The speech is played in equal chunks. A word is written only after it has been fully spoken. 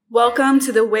Welcome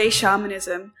to The Way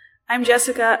Shamanism. I'm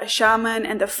Jessica, a shaman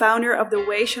and the founder of The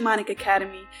Way Shamanic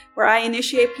Academy, where I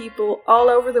initiate people all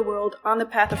over the world on the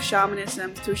path of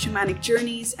shamanism through shamanic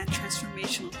journeys and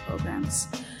transformational programs.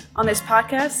 On this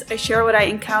podcast, I share what I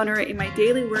encounter in my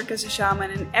daily work as a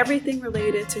shaman and everything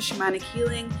related to shamanic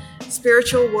healing,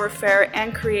 spiritual warfare,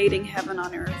 and creating heaven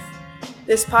on earth.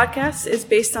 This podcast is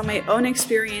based on my own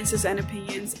experiences and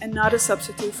opinions and not a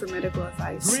substitute for medical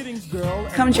advice. Greetings, girl.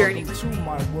 Come journey with me. me.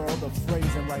 My world of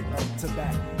phrasing right up to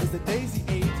that is the daisy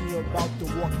age and you're about to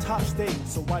walk top stage,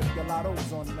 so wipe your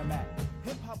lottos on the mat.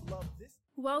 Hip hop love this.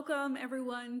 Welcome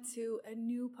everyone to a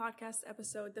new podcast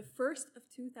episode, the first of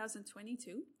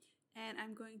 2022. And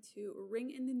I'm going to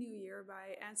ring in the new year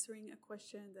by answering a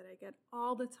question that I get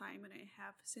all the time and I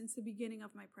have since the beginning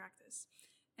of my practice.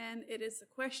 And it is the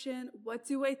question, what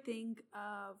do I think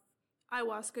of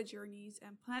ayahuasca journeys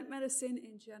and plant medicine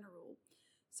in general?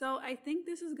 So I think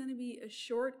this is going to be a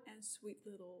short and sweet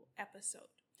little episode.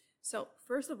 So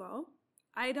first of all,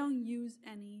 I don't use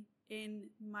any in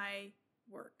my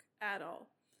work at all.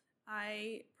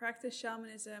 I practice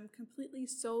shamanism completely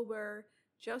sober,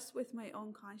 just with my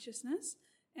own consciousness.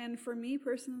 And for me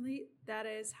personally, that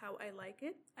is how I like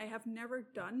it. I have never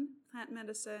done plant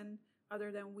medicine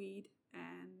other than weed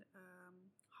and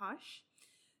hash.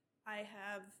 I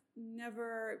have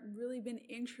never really been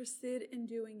interested in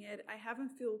doing it. I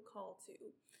haven't feel called to.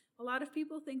 A lot of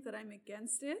people think that I'm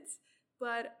against it,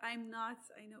 but I'm not.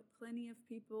 I know plenty of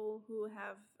people who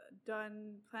have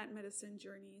done plant medicine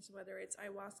journeys, whether it's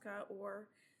ayahuasca or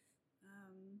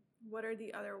what are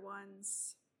the other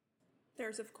ones?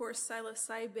 There's, of course,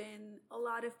 psilocybin. A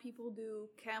lot of people do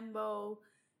Kambo,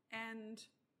 and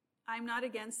I'm not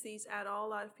against these at all. A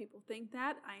lot of people think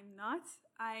that. I'm not.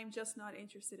 I'm just not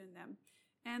interested in them.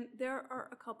 And there are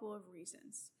a couple of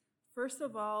reasons. First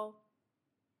of all,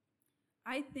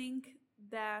 I think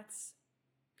that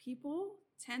people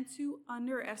tend to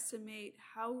underestimate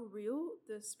how real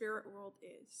the spirit world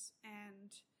is and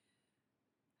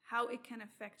how it can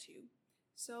affect you.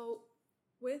 So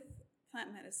with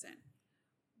plant medicine,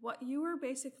 what you are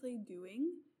basically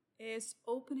doing is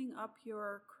opening up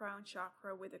your crown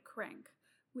chakra with a crank,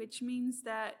 which means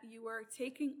that you are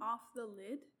taking off the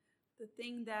lid, the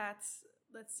thing that,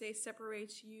 let's say,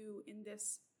 separates you in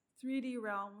this 3D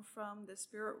realm from the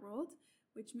spirit world,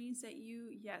 which means that you,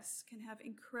 yes, can have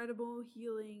incredible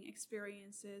healing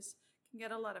experiences, can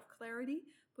get a lot of clarity,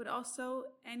 but also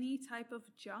any type of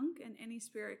junk and any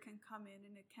spirit can come in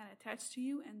and it can attach to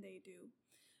you, and they do.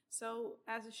 So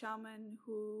as a shaman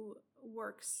who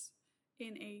works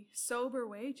in a sober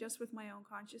way, just with my own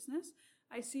consciousness,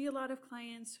 I see a lot of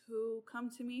clients who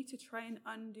come to me to try and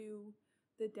undo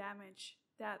the damage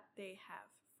that they have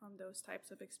from those types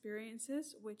of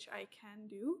experiences, which I can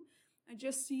do. I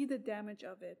just see the damage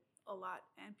of it a lot,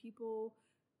 and people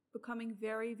becoming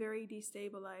very, very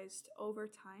destabilized over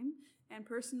time. And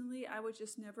personally, I would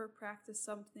just never practice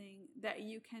something that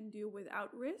you can do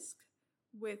without risk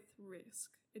with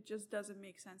risk. It just doesn't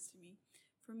make sense to me.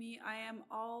 For me, I am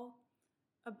all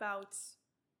about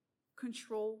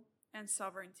control and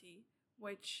sovereignty,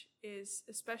 which is,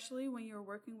 especially when you're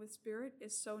working with spirit,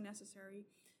 is so necessary.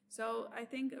 So I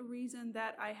think a reason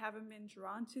that I haven't been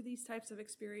drawn to these types of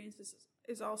experiences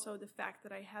is also the fact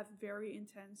that I have very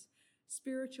intense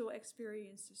spiritual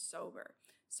experiences sober.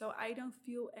 So I don't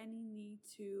feel any need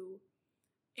to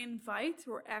invite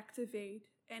or activate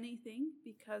anything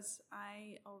because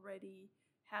I already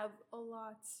have a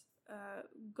lot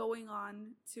going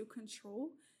on to control,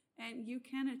 and you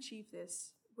can achieve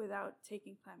this without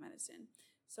taking plant medicine.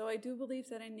 So I do believe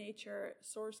that in nature,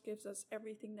 Source gives us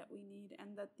everything that we need,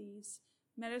 and that these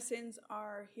medicines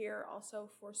are here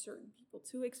also for certain people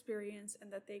to experience,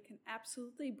 and that they can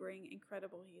absolutely bring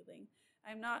incredible healing.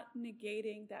 I'm not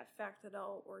negating that fact at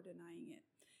all or denying it.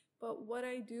 But what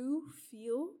I do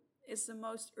feel is the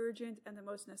most urgent and the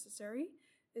most necessary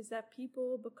is that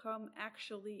people become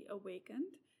actually awakened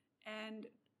and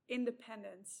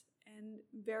independent and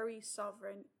very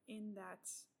sovereign in that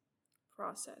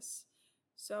process.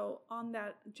 So on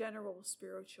that general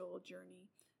spiritual journey.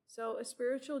 So a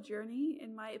spiritual journey,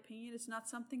 in my opinion, is not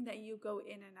something that you go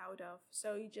in and out of.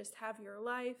 So you just have your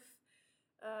life,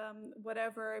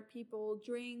 whatever people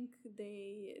drink,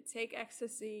 they take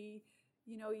ecstasy,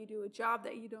 you do a job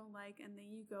that you don't like, and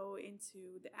then you go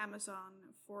into the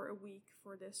Amazon for a week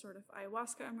for this sort of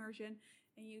ayahuasca immersion,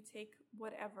 and you take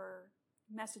whatever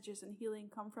messages and healing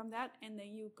come from that, and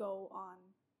then you go on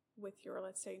with your,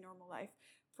 let's say, normal life.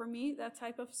 For me, that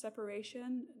type of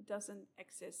separation doesn't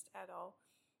exist at all.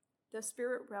 The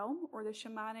spirit realm or the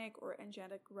shamanic or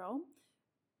angelic realm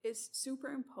is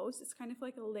superimposed. It's kind of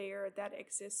like a layer that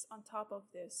exists on top of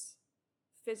this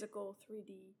physical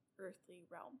 3D earthly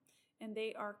realm. And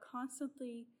they are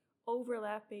constantly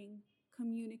overlapping,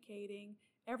 communicating.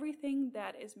 Everything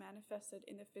that is manifested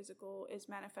in the physical is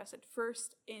manifested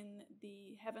first in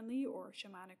the heavenly or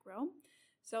shamanic realm.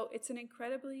 So it's an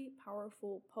incredibly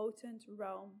powerful, potent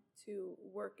realm to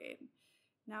work in.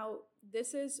 Now,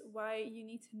 this is why you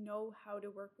need to know how to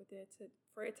work with it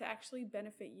for it to actually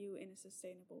benefit you in a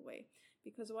sustainable way.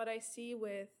 Because what I see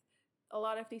with a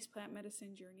lot of these plant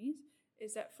medicine journeys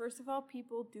is that, first of all,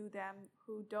 people do them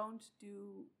who don't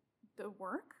do the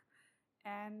work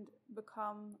and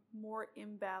become more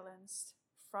imbalanced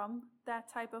from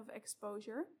that type of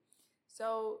exposure.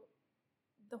 So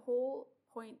the whole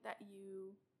point that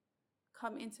you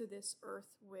come into this earth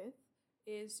with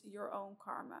is your own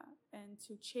karma, and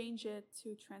to change it,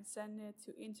 to transcend it,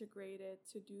 to integrate it,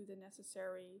 to do the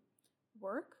necessary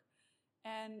work.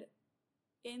 And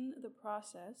in the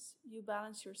process, you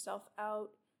balance yourself out,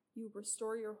 you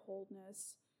restore your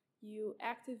wholeness, you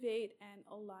activate and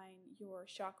align your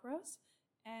chakras.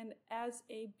 And as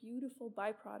a beautiful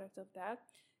byproduct of that,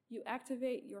 you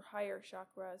activate your higher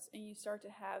chakras and you start to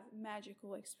have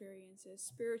magical experiences,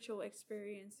 spiritual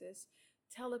experiences,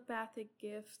 telepathic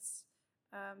gifts,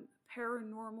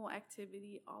 paranormal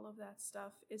activity. All of that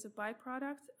stuff is a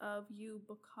byproduct of you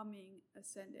becoming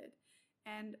ascended.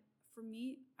 And for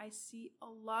me, I see a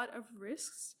lot of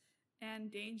risks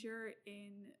and danger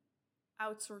in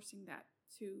outsourcing that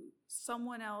to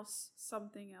someone else,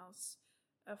 something else,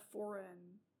 a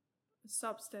foreign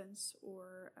substance,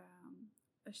 or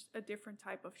a different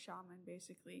type of shaman,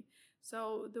 basically.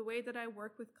 So the way that I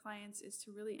work with clients is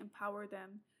to really empower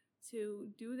them to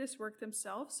do this work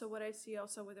themselves. So what I see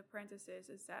also with apprentices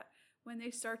is that when they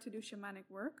start to do shamanic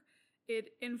work, it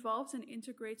involves and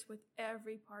integrates with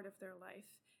every part of their life.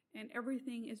 And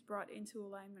everything is brought into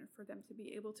alignment for them to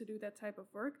be able to do that type of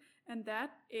work. And that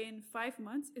in 5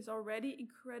 months is already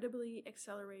incredibly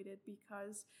accelerated,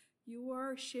 because you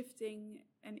are shifting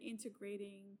and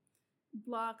integrating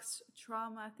blocks,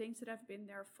 trauma, things that have been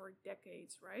there for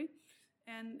decades, right?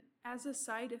 And as a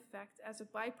side effect, as a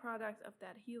byproduct of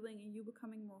that healing and you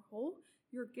becoming more whole,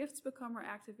 your gifts become more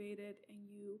activated and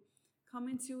you come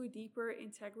into a deeper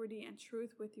integrity and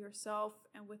truth with yourself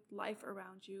and with life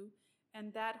around you.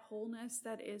 And that wholeness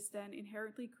that is then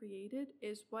inherently created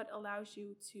is what allows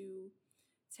you to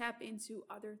tap into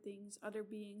other things, other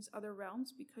beings, other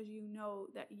realms, because you know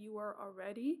that you are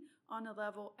already on a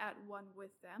level at one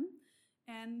with them.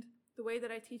 And the way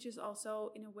that I teach is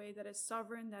also in a way that is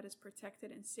sovereign, that is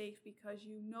protected and safe, because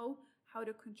you know how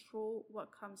to control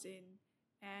what comes in,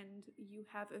 and you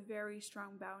have a very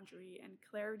strong boundary and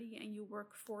clarity, and you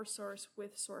work for source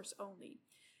with source only.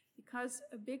 Because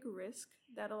a big risk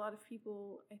that a lot of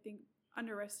people, I think,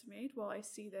 underestimate, well, I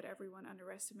see that everyone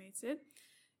underestimates it,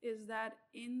 is that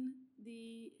in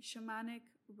the shamanic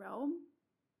realm,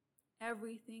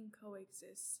 everything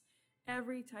coexists,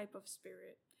 every type of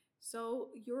spirit. So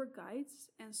your guides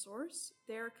and source,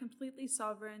 they're completely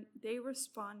sovereign. They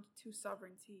respond to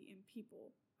sovereignty in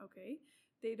people, okay?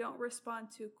 They don't respond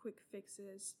to quick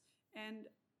fixes. And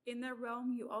in that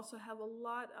realm, you also have a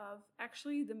lot of,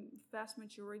 actually the vast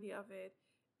majority of it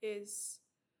is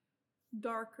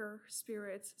darker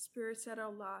spirits, spirits that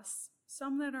are lost,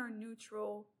 some that are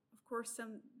neutral, of course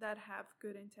some that have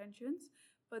good intentions,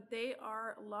 but they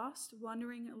are lost,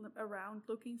 wandering around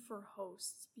looking for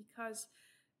hosts, because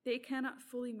they cannot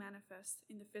fully manifest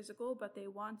in the physical, but they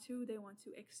want to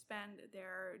expand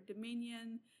their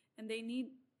dominion, and they need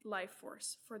life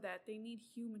force for that. They need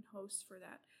human hosts for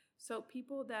that. So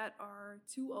people that are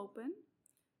too open,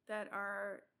 that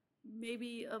are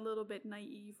maybe a little bit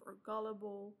naive or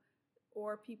gullible,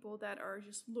 or people that are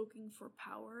just looking for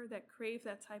power, that crave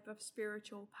that type of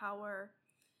spiritual power,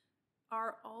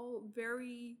 are all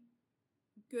very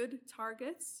good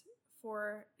targets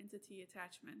for entity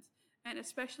attachment. And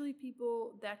especially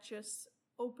people that just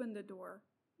open the door,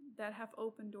 that have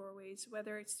open doorways,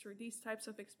 whether it's through these types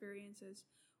of experiences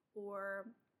or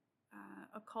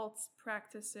occult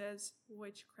practices,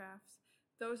 witchcraft.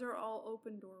 Those are all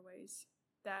open doorways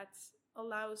that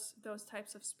allows those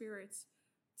types of spirits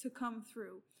to come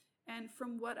through. And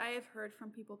from what I have heard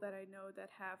from people that I know that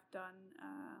have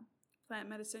done plant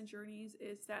medicine journeys,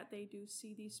 is that they do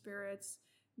see these spirits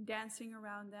dancing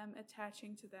around them,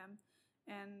 attaching to them,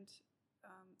 and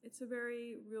it's a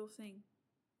very real thing.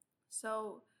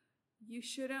 So you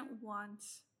shouldn't want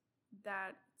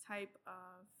that type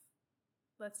of,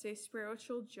 let's say,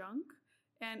 spiritual junk.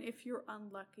 And if you're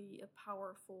unlucky, a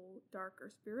powerful,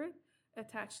 darker spirit,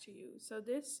 attached to you. So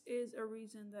this is a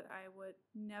reason that I would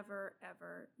never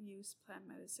ever use plant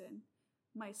medicine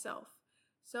myself.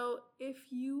 So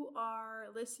if you are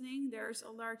listening, there's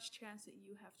a large chance that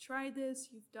you have tried this,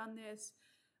 you've done this.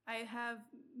 I have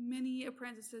many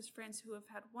apprentices friends who have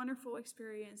had wonderful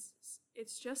experiences.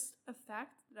 It's just a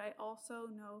fact that I also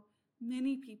know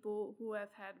many people who have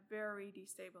had very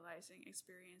destabilizing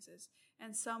experiences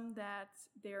and some that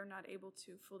they're not able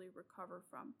to fully recover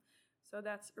from. So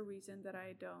that's a reason that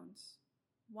I don't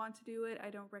want to do it, I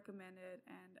don't recommend it,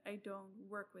 and I don't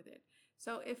work with it.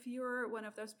 So if you're one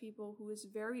of those people who is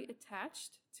very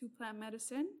attached to plant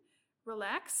medicine,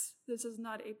 relax. This is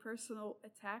not a personal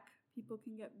attack. People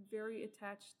can get very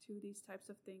attached to these types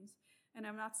of things. And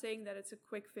I'm not saying that it's a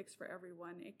quick fix for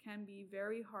everyone. It can be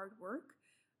very hard work.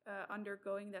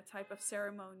 Undergoing that type of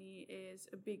ceremony is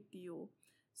a big deal.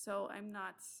 So I'm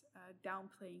not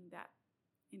downplaying that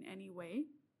in any way.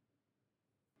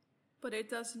 But it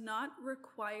does not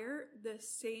require the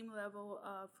same level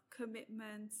of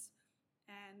commitment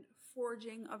and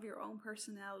forging of your own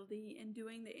personality and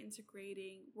doing the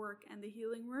integrating work and the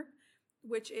healing work,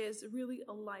 which is really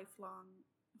a lifelong,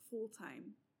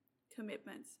 full-time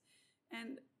commitment.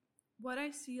 And what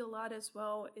I see a lot as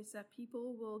well is that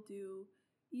people will do,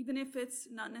 even if it's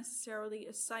not necessarily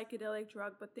a psychedelic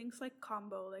drug, but things like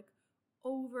combo, like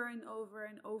over and over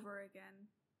and over again.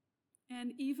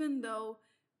 And even though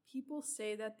people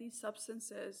say that these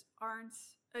substances aren't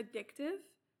addictive,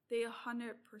 they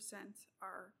 100%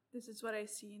 are. This is what I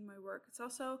see in my work. It's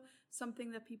also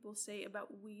something that people say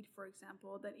about weed, for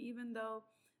example, that even though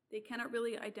they cannot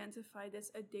really identify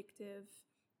this addictive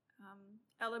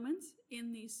element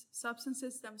in these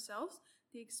substances themselves,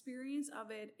 the experience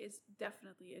of it is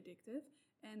definitely addictive.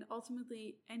 And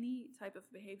ultimately, any type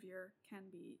of behavior can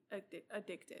be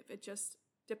addictive. It just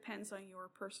depends on your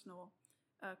personal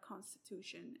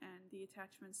constitution and the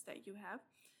attachments that you have.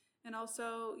 And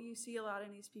also you see a lot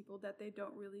in these people that they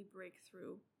don't really break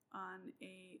through on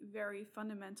a very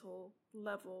fundamental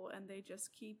level, and they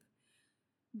just keep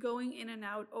going in and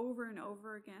out over and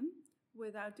over again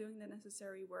without doing the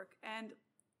necessary work. And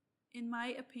in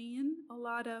my opinion, a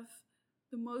lot of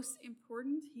the most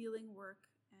important healing work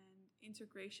and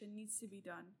integration needs to be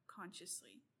done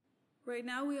consciously. Right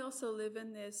now we also live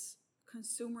in this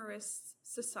consumerist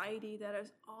society that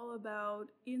is all about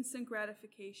instant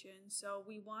gratification. So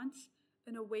we want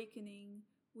an awakening,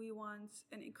 we want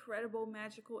an incredible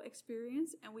magical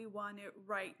experience, and we want it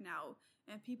right now.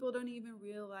 And people don't even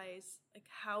realize like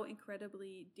how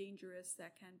incredibly dangerous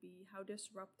that can be, how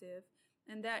disruptive,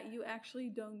 and that you actually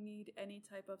don't need any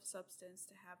type of substance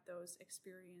to have those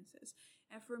experiences.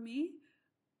 And for me,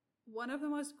 one of the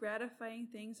most gratifying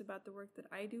things about the work that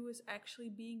I do is actually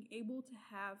being able to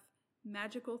have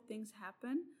magical things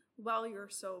happen while you're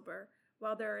sober,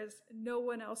 while there is no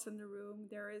one else in the room,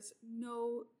 there is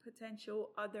no potential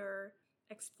other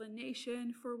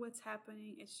explanation for what's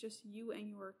happening. It's just you and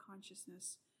your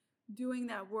consciousness doing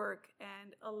that work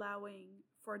and allowing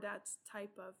for that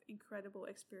type of incredible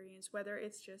experience, whether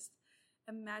it's just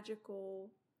a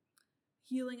magical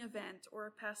healing event or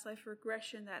a past life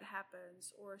regression that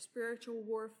happens, or spiritual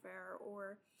warfare,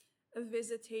 or a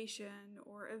visitation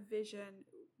or a vision.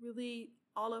 Really,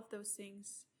 all of those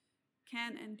things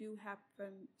can and do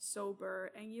happen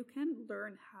sober, and you can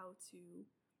learn how to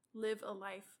live a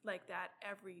life like that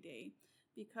every day,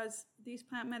 because these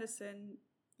plant medicine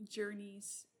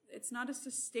journeys, it's not a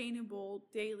sustainable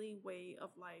daily way of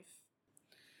life.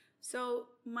 So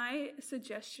my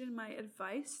suggestion, my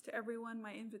advice to everyone,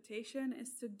 my invitation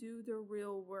is to do the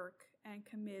real work and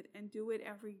commit and do it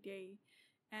every day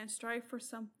and strive for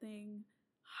something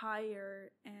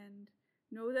higher and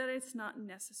know that it's not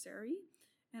necessary.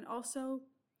 And also,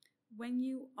 when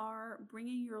you are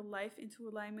bringing your life into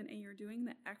alignment and you're doing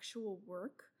the actual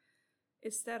work,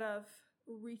 instead of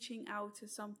reaching out to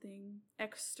something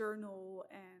external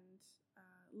and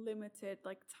limited,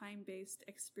 like time-based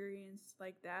experience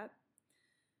like that,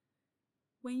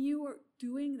 when you are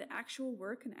doing the actual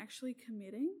work and actually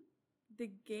committing,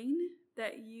 the gain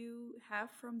that you have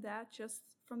from that, just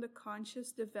from the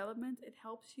conscious development, it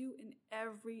helps you in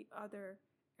every other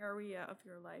area of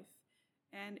your life.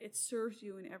 And it serves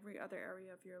you in every other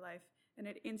area of your life. And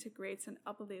it integrates and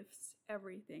uplifts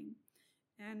everything.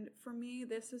 And for me,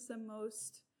 this is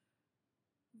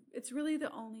it's really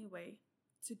the only way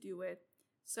to do it.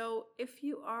 So if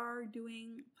you are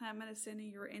doing plant medicine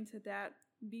and you're into that,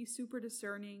 be super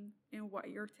discerning in what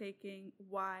you're taking,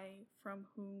 why, from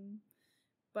whom.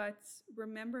 But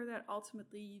remember that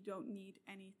ultimately you don't need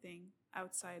anything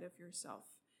outside of yourself.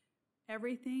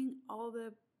 Everything, all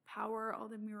the power, all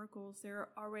the miracles, they're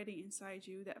already inside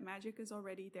you. That magic is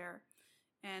already there.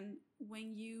 And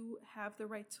when you have the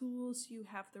right tools, you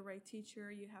have the right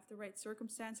teacher, you have the right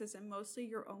circumstances, and mostly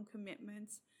your own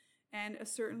commitments and a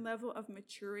certain level of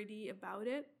maturity about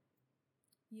it,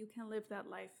 you can live that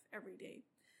life every day.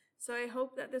 So I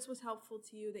hope that this was helpful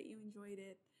to you, that you enjoyed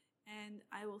it, and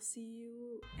I will see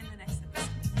you in the next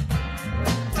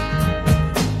episode.